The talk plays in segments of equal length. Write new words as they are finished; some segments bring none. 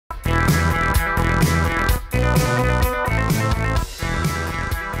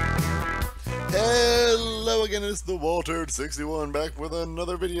again, it's the Walter61 back with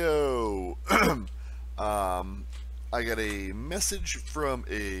another video. I got a message from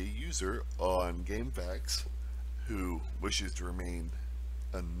a user on GameFAQs who wishes to remain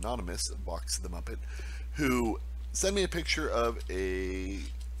anonymous, Box the Muppet, who sent me a picture of a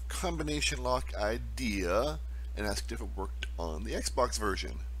combination lock idea and asked if it worked on the Xbox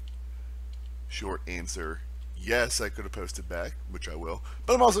version. Short answer, yes, I could have posted back, which I will,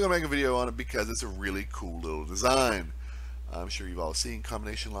 but I'm also going to make a video on it because it's a really cool little design. I'm sure you've all seen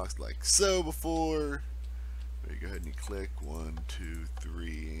combination locks like so before. There you go ahead and you click 1, 2,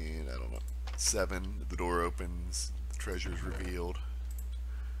 3, and I don't know, 7. The door opens, the treasure is revealed.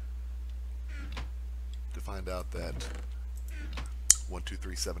 To find out that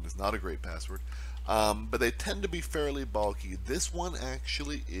 1237 is not a great password, but they tend to be fairly bulky. This one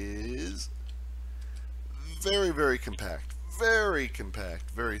actually is very compact,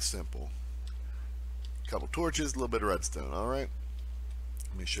 very simple. Couple torches, a little bit of redstone. All right,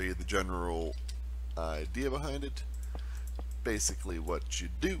 let me show you the general idea behind it. Basically, what you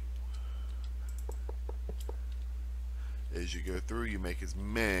do is you go through, you make as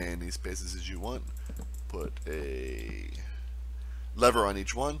many spaces as you want, put a lever on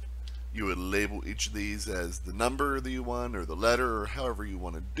each one. You would label each of these as the number that you want, or the letter, or however you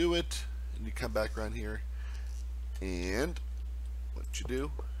want to do it, and you come back around here, and what you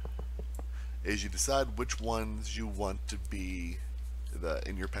do is you decide which ones you want to be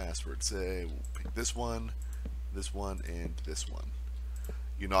in your password. Say, we'll pick this one, and this one.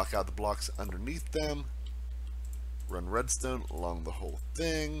 You knock out the blocks underneath them, run redstone along the whole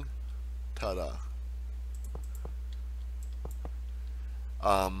thing. Ta-da.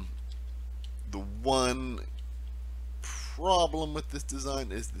 The one problem with this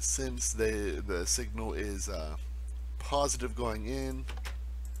design is that since the signal is positive going in,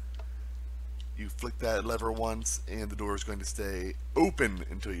 you flick that lever once and the door is going to stay open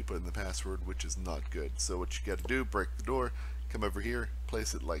until you put in the password, which is not good. So what you got to do, break the door, come over here,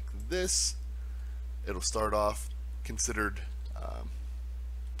 place it like this. It'll start off considered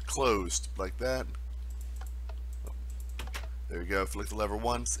closed like that. There you go, flick the lever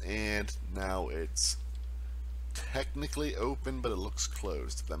once and now it's technically open, but it looks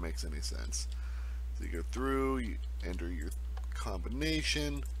closed, if that makes any sense. So you go through, you enter your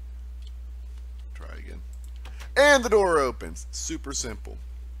combination, try again, and the door opens. Super simple.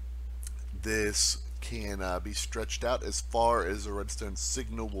 This can be stretched out as far as the redstone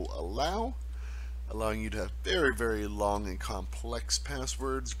signal will allow, allowing you to have very long and complex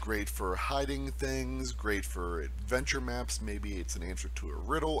passwords. Great for hiding things, great for adventure maps. Maybe it's an answer to a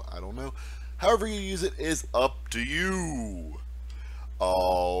riddle, I don't know. However you use it is up to you.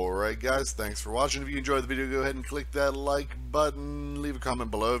 Alright guys, thanks for watching. If you enjoyed the video, go ahead and click that like button. Leave a comment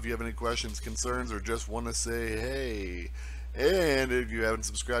below if you have any questions, concerns, or just want to say hey. And if you haven't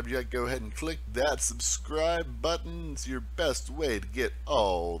subscribed yet, go ahead and click that subscribe button. It's your best way to get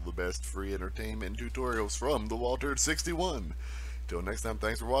all the best free entertainment and tutorials from the Walter61. Till next time,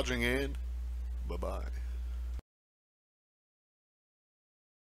 thanks for watching and bye-bye.